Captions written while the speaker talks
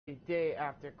day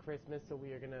after Christmas, so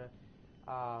we are gonna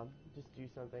just do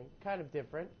something kind of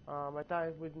different. I thought I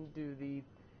wouldn't do the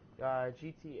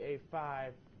GTA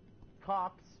 5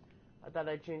 cops. I thought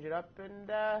I'd change it up, and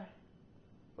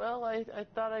well, I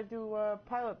thought I'd do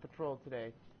pilot patrol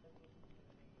today.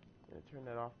 I'm gonna turn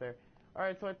that off there.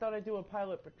 Alright, so I thought I'd do a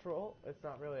pilot patrol. It's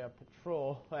not really a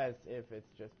patrol, as if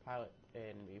it's just pilot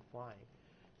and me flying.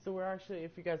 So we're actually,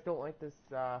 if you guys don't like this,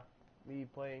 me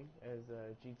playing as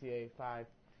a GTA 5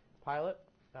 pilot,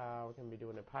 we're going to be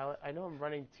doing a pilot. I know I'm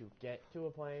running to get to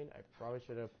a plane. I probably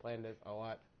should have planned it a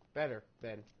lot better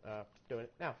than doing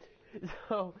it now.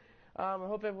 So, I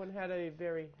hope everyone had a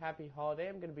very happy holiday.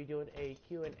 I'm going to be doing a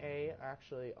Q&A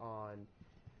actually on,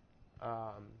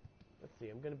 let's see,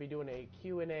 I'm going to be doing a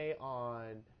Q&A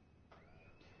on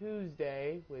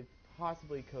Tuesday with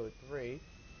possibly code 3.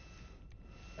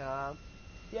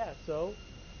 Yeah, so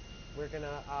we're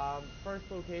gonna,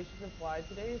 first location to fly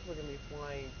today is we're gonna be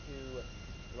flying to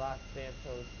Los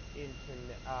Santos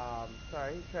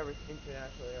Traverse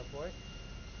International Airport.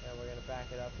 And we're gonna back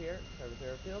it up here, Traverse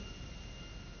Airfield.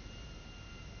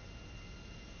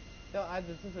 No,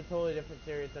 this is a totally different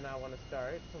series than I want to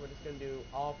start, so we're just gonna do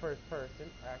all first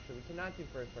person. Actually, we cannot do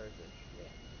first person.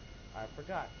 Shit, I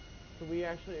forgot. So we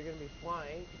actually are going to be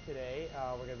flying today.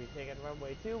 We're going to be taking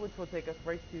runway 2, which will take us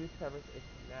right to Traverse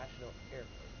International Airport.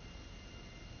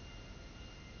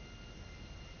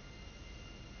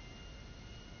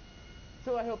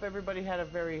 So I hope everybody had a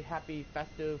very happy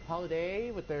festive holiday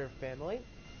with their family.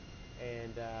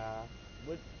 And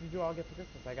what did you all get for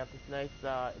Christmas? I got this nice,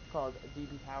 it's called a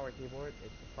DB Power keyboard.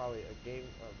 It's probably a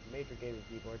major gaming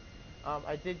keyboard.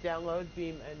 I did download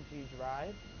BeamNG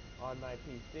Drive on my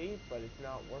PC, but it's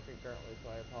not working currently, so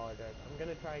I apologize. I'm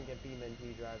going to try and get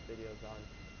BeamNG Drive videos on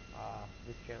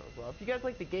this channel as well. If you guys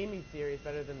like the gaming series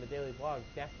better than the daily vlogs,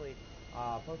 definitely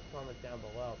post comments down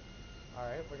below.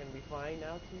 Alright, we're going to be flying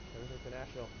now to Traverse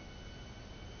International.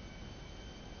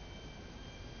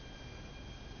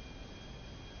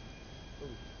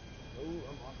 Ooh,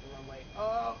 I'm off the runway.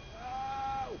 Oh!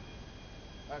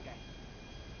 Okay.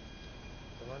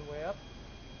 The runway up.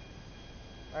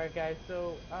 Alright guys,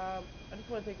 so, I just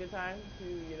want to take the time to,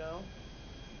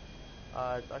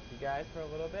 talk to you guys for a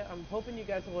little bit. I'm hoping you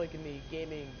guys are liking the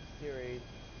gaming series.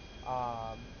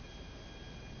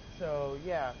 So,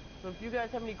 yeah. So if you guys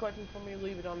have any questions for me,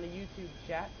 leave it on the YouTube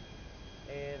chat,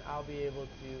 and I'll be able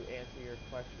to answer your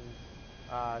questions,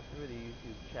 through the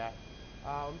YouTube chat.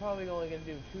 I'm probably only going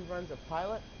to do 2 runs of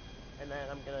pilot, and then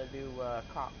I'm going to do,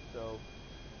 cop, so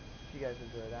if you guys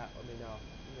enjoy that, let me know.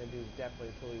 I'm going to do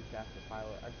definitely police after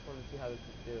pilot. I just want to see how this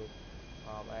would do.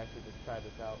 I actually just tried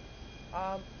this out.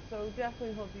 So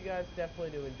definitely hope you guys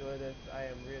definitely do enjoy this. I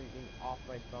am reading off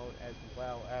my phone as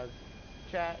well as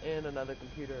chat and another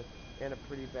computer and a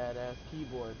pretty badass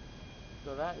keyboard.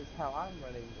 So that is how I'm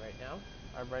running right now.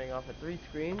 I'm running off of 3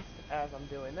 screens as I'm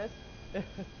doing this.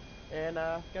 And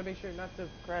gotta make sure not to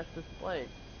crash this plane.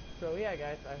 So yeah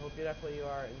guys, I hope you definitely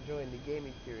are enjoying the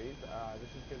gaming series.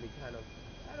 This is gonna be kind of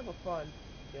a fun,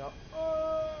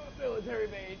 military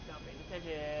base, not paying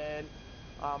attention.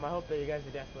 I hope that you guys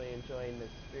are definitely enjoying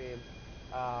this stream.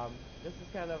 This is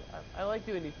kind of, I like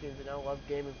doing these streams, love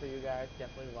gaming for you guys,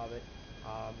 definitely love it.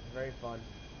 It's very fun.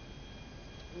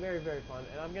 Very, very fun.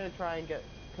 And I'm gonna try and get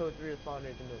Code 3 to spawn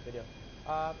into a video.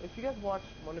 If you guys watched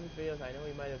one of his videos, I know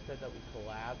he might have said that we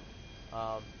collab.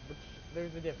 Which,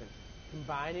 there's a difference.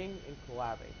 Combining and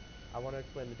collabing. I want to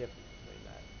explain the difference between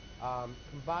that.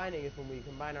 Combining is when we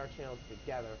combine our channels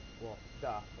together. Well,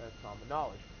 that's common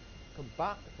knowledge.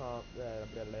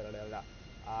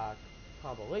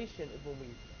 Compilation is when we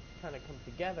kind of come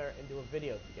together and do a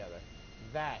video together.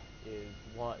 That is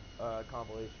what a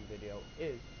compilation video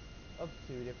is of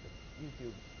 2 different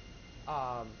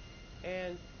YouTubers.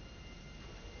 And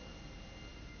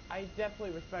I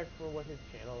definitely respect for what his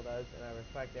channel does, and I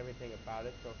respect everything about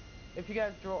it. So if you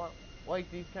guys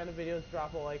like these kind of videos,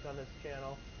 drop a like on this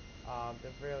channel.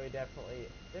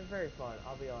 They're very fun.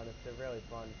 I'll be honest, they're really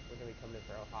fun. We're gonna be coming in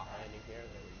for a hot landing here.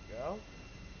 There we go.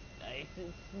 Nice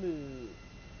and smooth.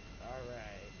 All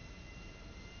right.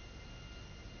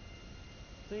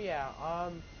 So yeah,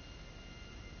 I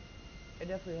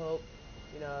definitely hope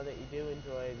that you do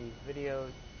enjoy these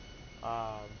videos.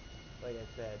 Like I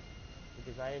said,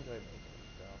 because I enjoy making them,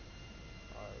 so,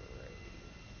 alright.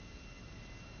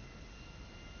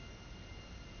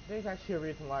 There's actually a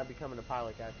reason why I'm becoming a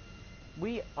pilot, guys.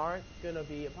 We aren't gonna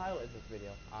be a pilot in this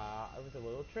video. It was a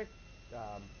little trick,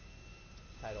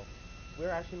 title.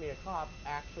 We're actually gonna be a cop,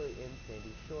 actually in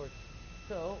Sandy Shores.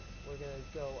 So, we're gonna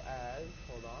go as,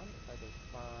 hold on, if I can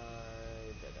find,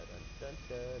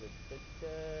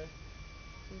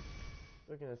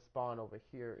 they're gonna spawn over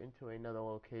here into another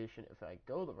location if I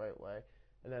go the right way,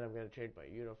 and then I'm gonna change my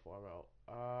uniform out.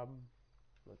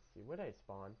 Let's see, where'd I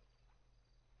spawn?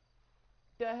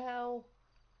 The hell?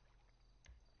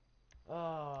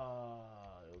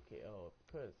 Okay. Oh,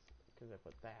 because I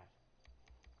put that.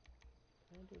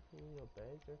 Can I do Polito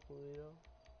Bay? Is there Polito?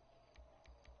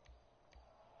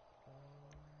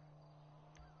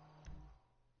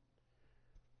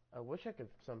 I wish I could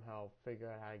somehow figure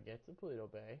out how to get to Polito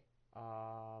Bay.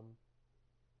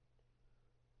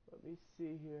 Let me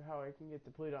see here how I can get to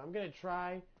Polito. I'm gonna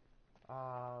try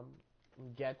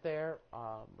get there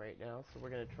right now, so we're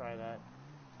gonna try that.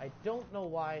 I don't know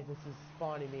why this is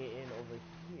spawning me in over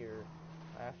here.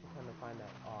 I actually kind of find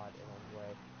that odd in a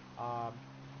way.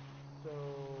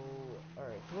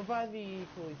 Alright, so we're by the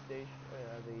police station,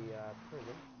 the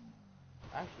prison.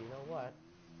 Actually, you know what?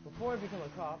 Before I become a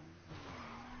cop...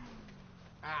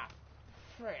 Ah!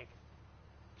 Frick!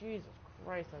 Jesus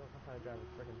Christ, I don't know how to drive a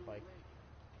freaking bike.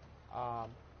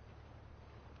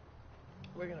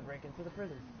 We're gonna break into the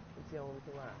prison and see how long we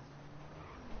can last.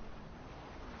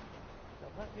 Now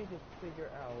let me just figure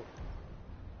out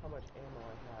how much ammo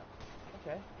I have.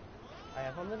 Okay. I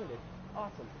have unlimited.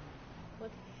 Awesome.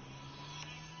 Let's...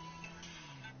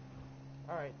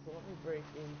 Alright, so let me break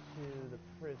into the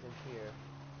prison here.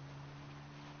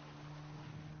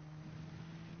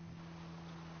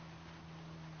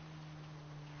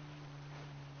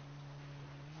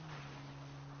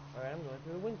 Alright, I'm going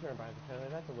through the wind turbines.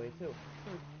 Apparently that's a way too.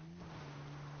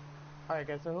 Alright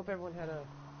guys, so I hope everyone had a...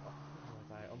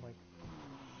 Oh my...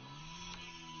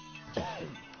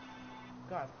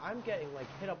 God, I'm getting like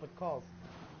hit up with calls.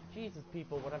 Jesus,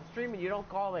 people, when I'm streaming, you don't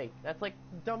call me. That's like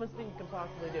the dumbest thing you can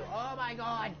possibly do. Oh my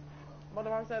God!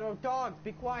 Mother said, "Oh, dogs,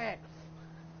 be quiet."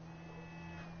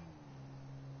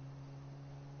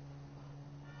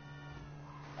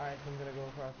 Alright, so I'm gonna go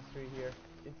across the street here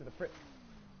into the prison.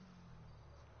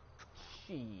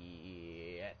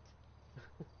 Shit.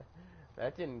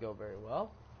 That didn't go very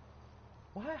well.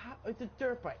 Why? How? It's a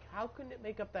dirt bike. How couldn't it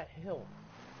make up that hill?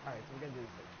 Alright, so we're gonna do this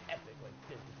thing epic, like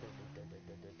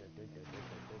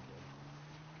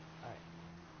Alright.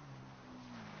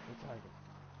 The target.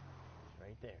 It's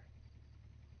right there.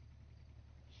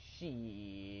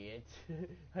 Shit.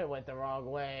 I went the wrong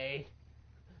way.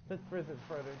 This prison's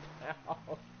further down.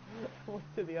 I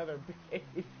went to the other base.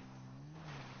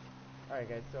 Alright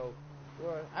guys, so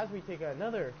as we take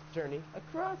another journey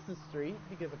across the street,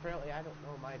 because apparently I don't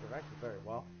know my directions very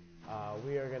well,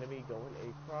 we are going to be going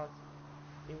across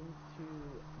into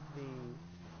the...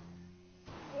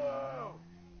 Whoa!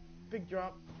 Big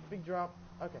drop, big drop.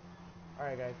 Okay.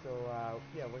 Alright guys, so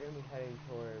yeah, we're going to be heading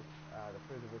toward the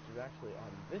prison, which is actually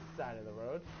on this side of the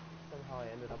road. Somehow I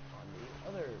ended up on the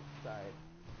other side.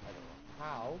 I don't know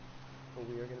how, but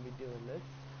we are going to be doing this.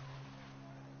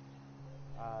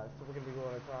 So we're going to be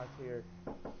going across here.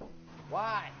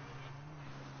 Why?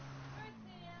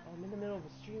 Oh, I'm in the middle of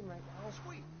a stream right now.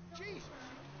 Sweet Jesus!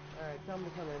 Alright, tell him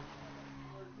to come in.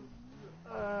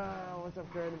 What's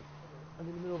up, Kurt? I'm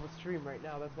in the middle of a stream right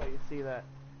now. That's why you see that.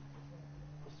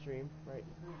 A stream, right?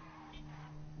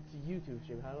 It's a YouTube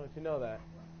stream. How don't you know that?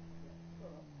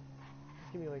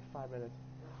 Just give me like 5 minutes.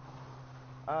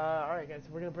 Alright guys, so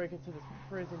we're gonna break into this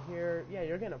prison here. Yeah,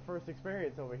 you're getting a first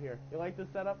experience over here. You like this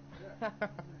setup?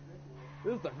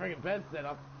 This is the friggin' best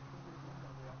setup.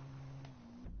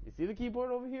 You see the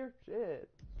keyboard over here? Shit.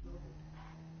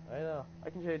 I know. I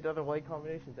can change other light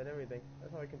combinations and everything.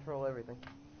 That's how I control everything.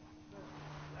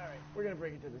 Alright, we're gonna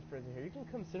break into this prison here. You can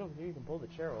come sit over here, you can pull the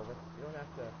chair over. You don't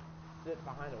have to sit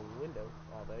behind a window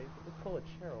all day. You can just pull a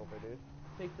chair over, dude.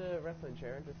 Take the wrestling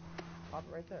chair and just pop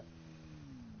it right there.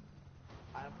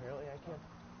 Apparently I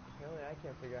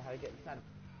can't figure out how to get inside of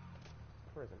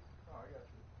prison. Oh, I got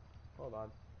you. Hold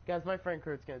on. Guys, my friend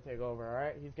Kurt's gonna take over,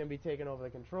 alright? He's gonna be taking over the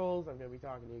controls. I'm gonna be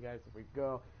talking to you guys as we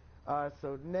go.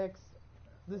 So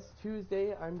this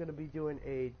Tuesday, I'm gonna be doing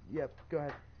a... Yep, go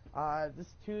ahead.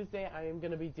 This Tuesday, I am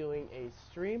gonna be doing a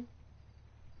stream.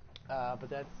 But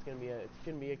that's gonna be it's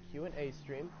gonna be a Q&A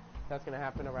stream. That's gonna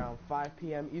happen around 5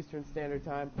 p.m. Eastern Standard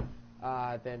Time.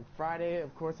 Then Friday,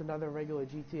 of course, another regular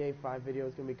GTA 5 video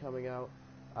is going to be coming out.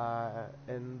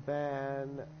 And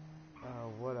then,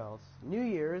 what else? New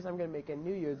Year's, I'm going to make a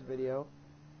New Year's video.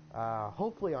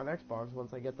 Hopefully on Xbox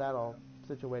once I get that all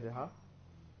situated, huh?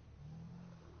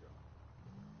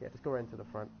 Yeah, just go right into the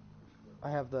front.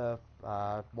 I have the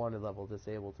wanted level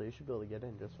disabled, so you should be able to get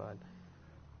in just fine.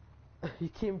 You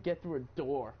can't even get through a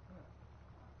door.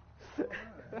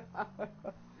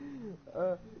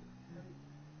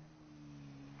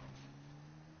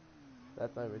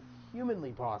 That's not even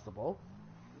humanly possible.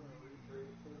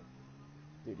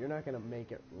 Dude, you're not gonna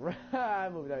make it. Move it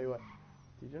out of your way.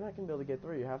 Dude, you're not gonna be able to get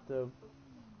through. You have to.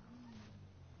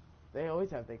 They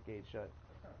always have that gate shut.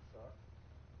 That kind of sucks.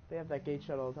 They have that gate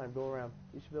shut all the time. Go around.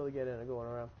 You should be able to get in and going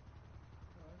around.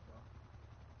 Oh, that's all.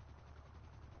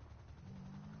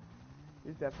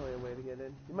 There's definitely a way to get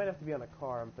in. You might have to be on a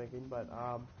car, I'm thinking, but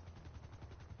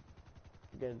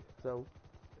again, so.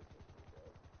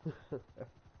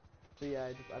 So yeah,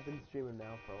 I've been streaming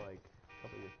now for like a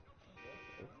couple years.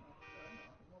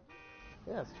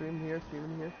 Yeah, stream here,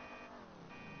 streaming here.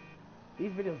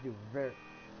 These videos do very.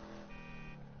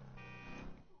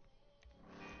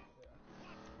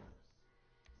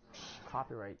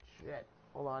 Copyright shit.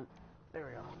 Hold on. There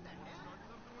we go.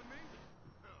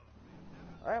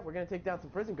 Alright, we're gonna take down some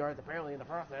prison guards apparently in the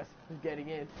process. Who's getting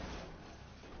in?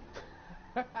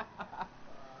 I don't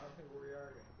think we are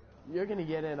gonna get them. You're gonna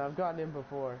get in. I've gotten in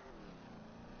before.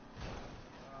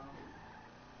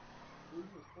 Who's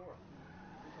this for?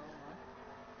 Is this online?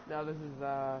 No, this is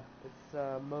it's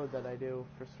a mode that I do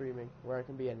for streaming where I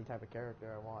can be any type of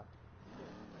character I want.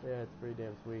 Yeah, it's pretty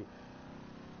damn sweet.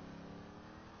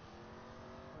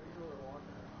 How you really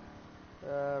watching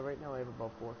it? Right now I have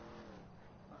about 4.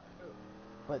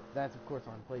 But that's of course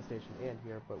on PlayStation and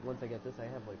here. But once I get this, I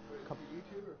have like a couple.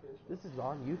 YouTube or Facebook? This is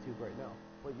on YouTube right now.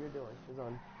 What you're doing is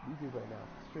on YouTube right now.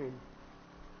 Stream.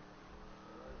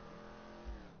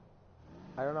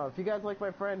 I don't know if you guys like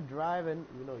my friend driving.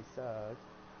 You know he sucks.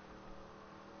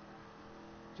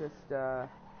 Just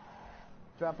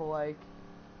drop a like,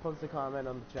 post a comment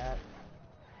on the chat.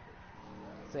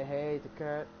 Say hey to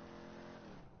Kurt.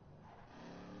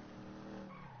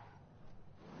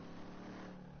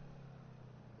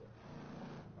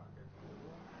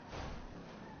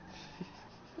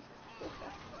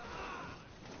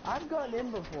 I've gotten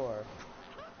in before.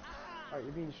 Alright,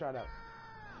 you're being shot at.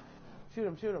 Shoot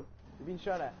him, shoot him. You're being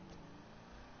shot at.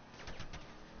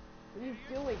 What are you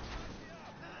doing?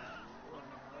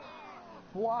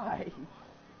 Why?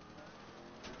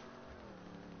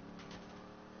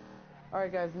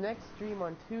 Alright guys, next stream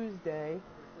on Tuesday.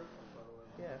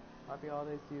 Yeah, happy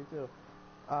holidays to you too.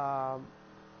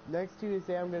 Next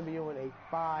Tuesday I'm going to be doing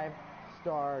a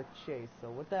 5-star chase. So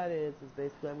what that is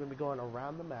basically I'm going to be going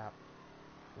around the map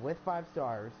with 5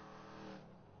 stars.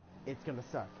 It's going to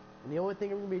suck. And the only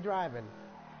thing I'm going to be driving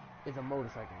is a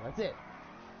motorcycle. That's it.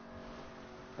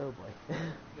 Oh boy.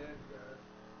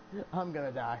 I'm going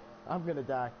to die. I'm going to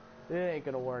die. It ain't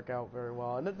going to work out very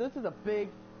well. And this is a big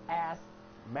ass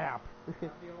map. Happy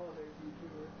holidays,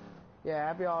 YouTuber. Yeah,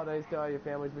 happy holidays to all your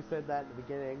families. We said that in the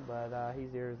beginning, but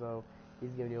he's here, so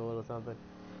he's giving you a little something.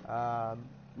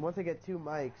 Once I get 2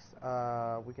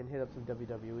 mics, we can hit up some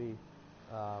WWE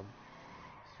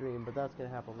stream, but that's going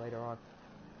to happen later on.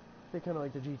 They're kind of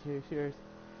like the GTA series.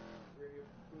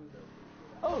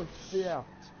 Oh, yeah.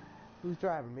 Who's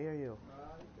driving, me or you?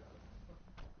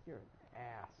 You're an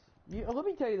ass. Let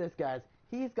me tell you this, guys.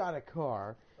 He's got a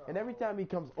car, and every time he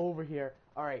comes over here,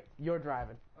 alright, you're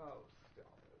driving. Oh, stop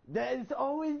it. That is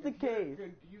always the case.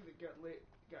 He's a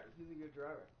good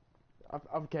driver.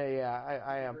 Okay, yeah,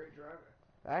 I am. Great driver.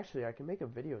 Actually, I can make a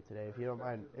video today if you don't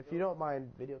mind. If you don't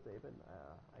mind videotaping,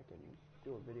 I can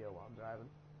do a video while I'm driving.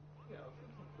 Yeah, I'll put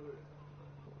some food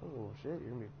in. Oh shit,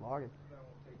 you're gonna be vlogging. That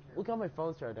won't take care Look how my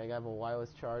phone's charging. I have a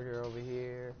wireless charger over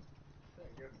here.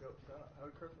 How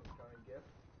Christmas coming gift?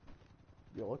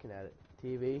 You're looking at it.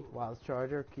 TV, wireless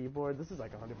charger, keyboard. This is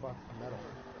like $100 metal.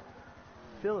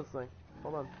 Feel this thing.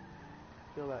 Hold on.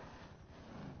 Feel that.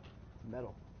 It's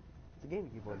metal. It's a gaming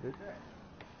keyboard, dude.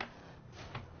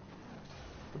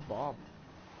 It's a bomb.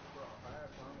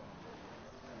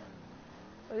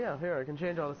 Oh yeah, here, I can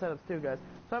change all the setups too, guys.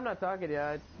 So I'm not talking to you,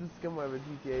 it's just similar to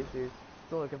GTA series.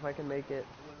 So look, if I can make it...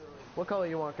 What color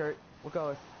you want, Kurt? What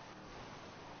color?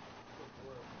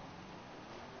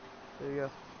 There you go.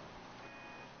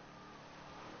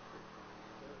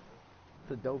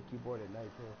 It's a dope keyboard at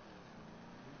night, too.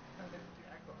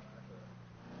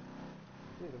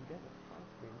 Dude, I'm getting a flat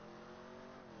screen.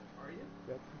 Are you?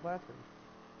 That's the flat screen.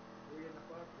 Where are you getting the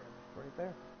flat screen? Right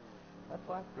there. That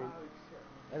flat screen. Oh, shit.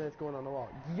 And it's going on the wall.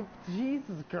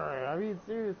 Jesus Christ, I mean,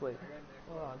 seriously.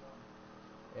 Hold on.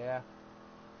 Yeah.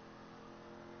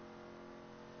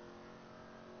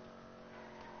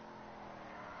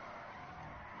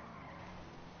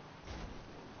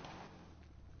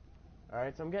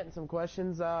 Alright, so I'm getting some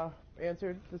questions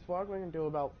answered this vlog. We're going to do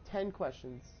about 10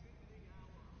 questions.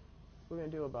 We're going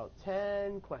to do about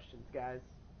 10 questions, guys.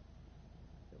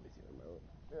 Let me see the remote.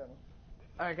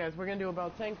 Yeah. Alright, guys, we're going to do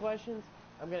about 10 questions.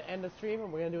 I'm going to end the stream,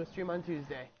 and we're going to do a stream on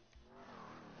Tuesday.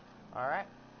 Alright?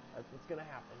 That's what's going to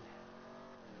happen.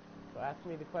 So ask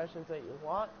me the questions that you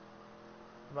want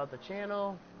about the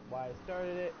channel, why I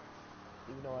started it,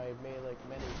 even though I made like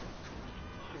many,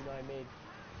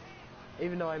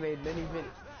 even though I made many videos,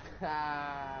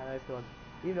 nice one.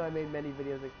 Even though I made many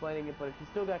videos explaining it, but if you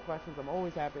still got questions, I'm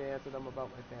always happy to answer them about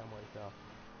my family, so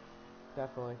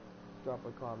definitely drop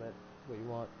a comment, what you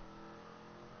want.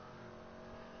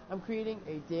 I'm creating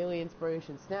a daily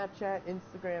inspiration Snapchat,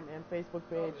 Instagram, and Facebook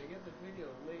page. Oh, they get the video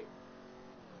late.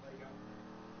 Like,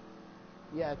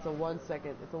 yeah, it's a 1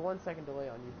 second. It's a 1 second delay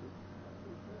on YouTube.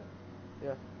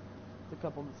 Yeah, it's a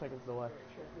couple seconds delay. Okay,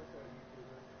 check this out,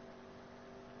 YouTuber.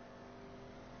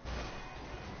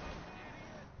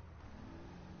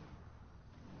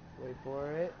 Wait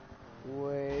for it.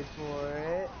 Wait for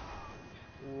it.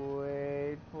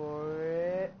 Wait for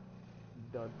it.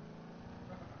 Done.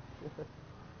 Check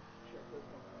this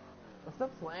one out.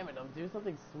 Stop slamming them. Do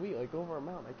something sweet, like over a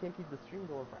mountain. I can't keep the stream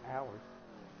going for hours.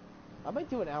 I might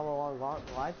do an hour-long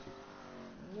live stream.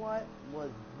 What was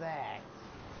that?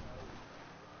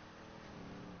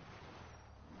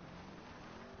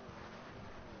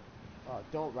 Oh,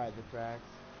 don't ride the tracks.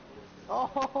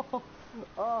 Oh,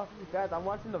 oh, guys, I'm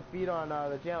watching the feed on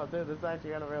the channel too. This is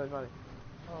actually kind of really funny.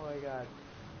 Oh my god.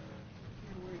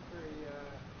 Can't wait for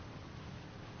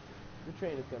The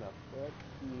train is gonna fuck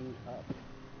you up.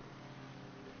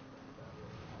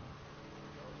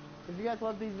 If you guys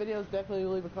love these videos, definitely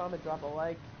leave a comment, drop a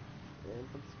like, and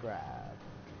subscribe.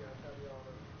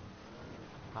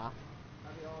 Huh?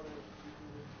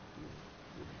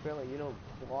 Apparently you don't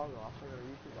vlog often or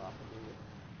YouTube often, do you?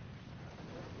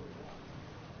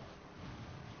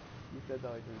 You said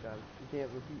that like 3 times. You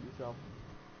can't repeat yourself.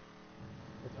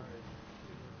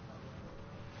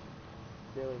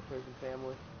 Daily person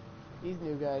family. He's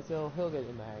new, guys. He'll get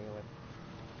in the hang of it.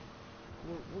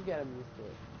 We'll get him used to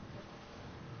it.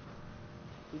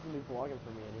 He's gonna be vlogging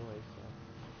for me anyway, so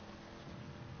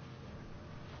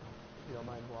if you don't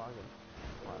mind vlogging.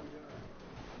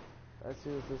 As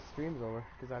soon as this stream's over,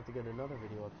 because I have to get another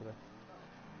video up today.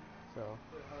 So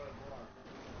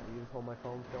you just hold my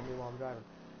phone, film me while I'm driving.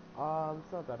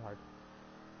 It's not that hard.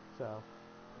 So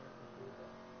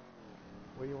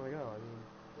where do you want to go? I mean,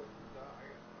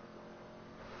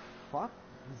 fuck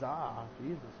Zah,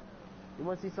 Jesus. You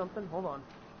want to see something? Hold on.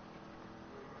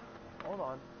 Hold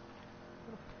on.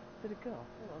 Where did it go?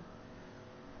 Hold on.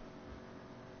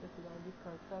 $50 gift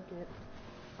card. Fuck it.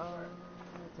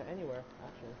 To anywhere,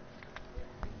 actually.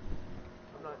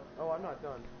 I'm not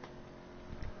done.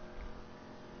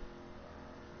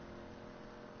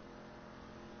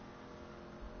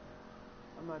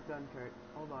 I'm not done, Kurt.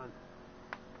 Hold on.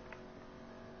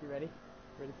 You ready?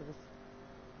 Ready for this?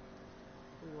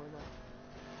 What do you want now?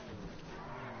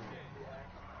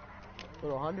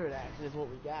 Little 100 action is what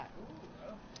we got.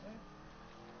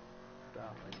 So,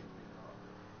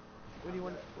 what do you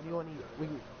want to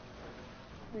eat?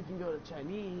 We can go to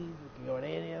Chinese, we can go to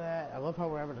any of that. I love how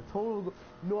we're having a total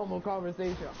normal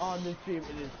conversation on this stream.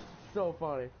 It is so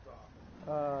funny.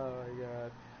 Oh my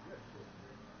god.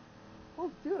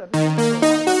 Oh dude, I've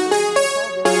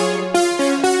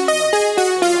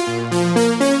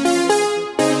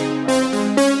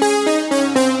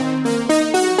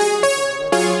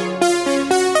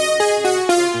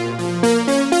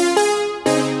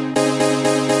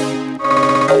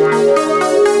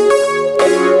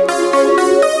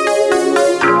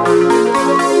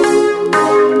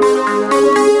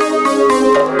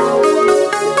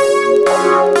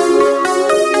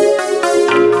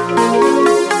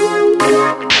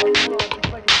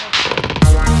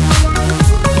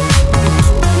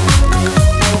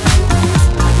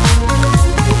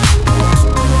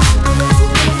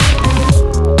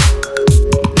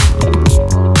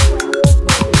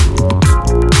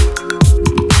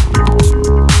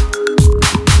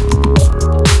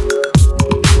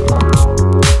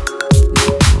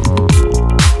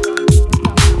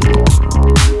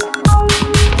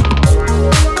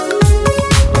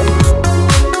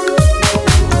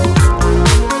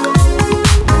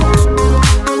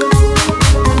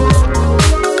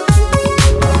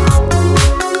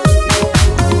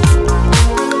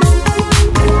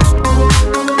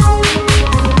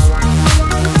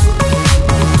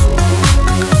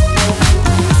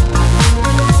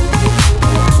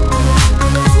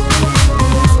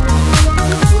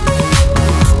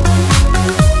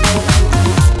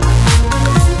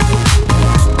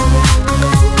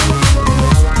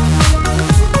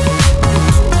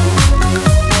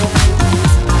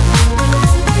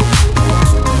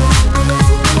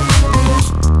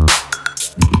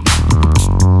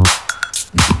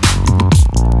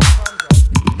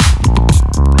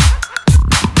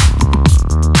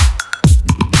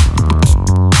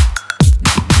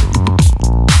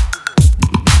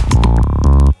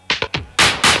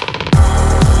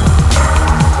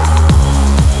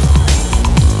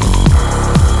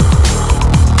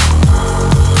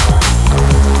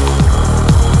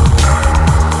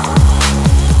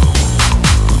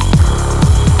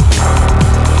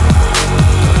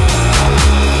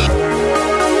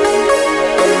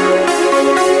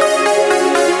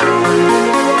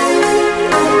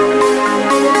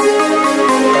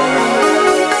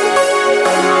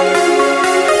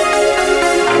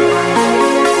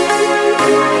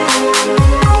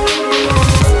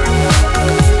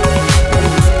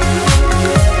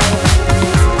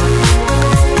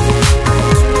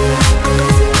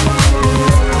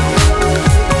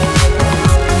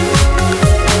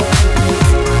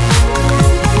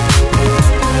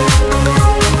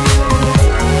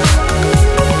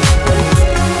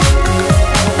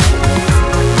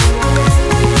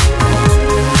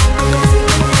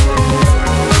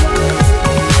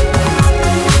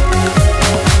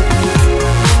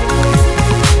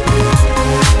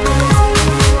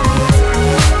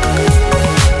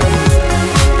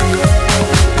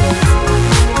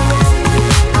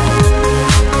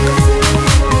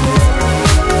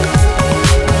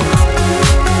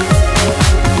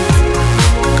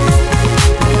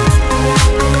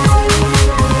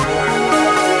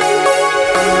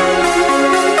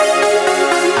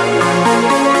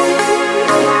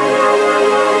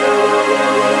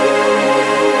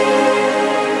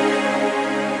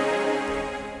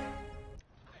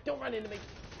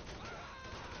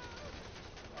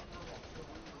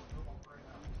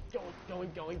I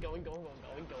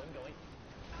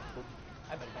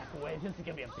better back away. This is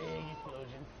gonna be a big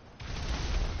explosion.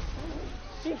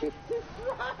 Jesus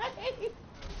Christ!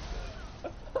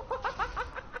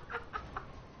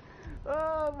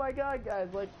 Oh my god, guys,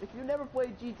 like, if you never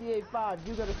played GTA 5,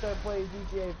 you gotta start playing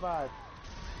GTA 5.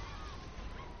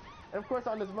 And of course,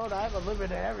 on this mode, I have a limit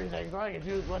to everything, so I can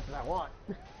choose what I want.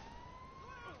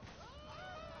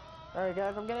 Alright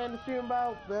guys, I'm gonna end the stream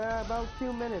about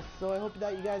 2 minutes, so I hope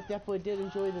that you guys definitely did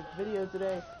enjoy this video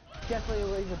today.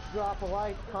 Definitely leave a drop a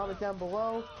like, comment down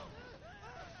below.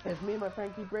 It's me and my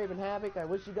friend Keep Brave and Havoc. I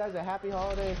wish you guys a happy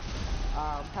holiday,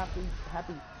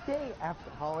 happy day after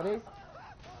holidays.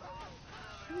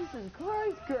 Jesus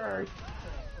Christ, Kurt!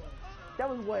 That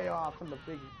was way off from the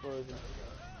big explosion.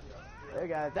 Hey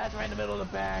guys, that's right in the middle of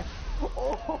the back.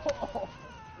 Oh!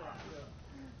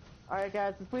 Alright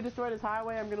guys, since we destroyed this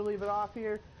highway, I'm going to leave it off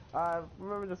here.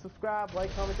 Remember to subscribe,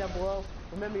 like, comment down below.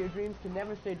 Remember, your dreams can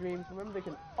never stay dreams. Remember, they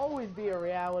can always be a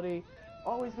reality.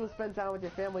 Always go spend time with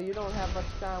your family. You don't have much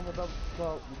time with them.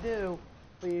 Well, you do,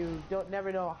 but you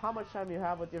never know how much time you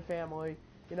have with your family.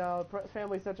 You know,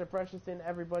 family is such a precious thing to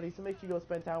everybody, so make sure you go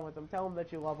spend time with them. Tell them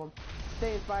that you love them.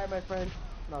 Stay inspired, my friends,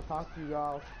 and I'll talk to you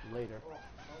all later.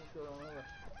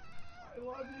 I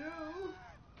love you.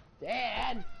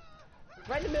 Dad!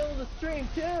 Right in the middle of the stream,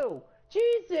 too!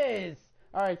 Jesus!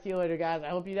 Alright, see you later, guys. I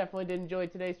hope you definitely did enjoy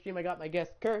today's stream. I got my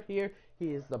guest, Kurt, here.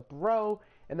 He is the bro.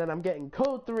 And then I'm getting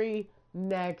Code 3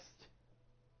 next.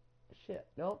 Shit,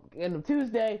 nope. End of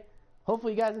Tuesday.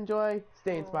 Hopefully you guys enjoy.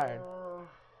 Stay inspired.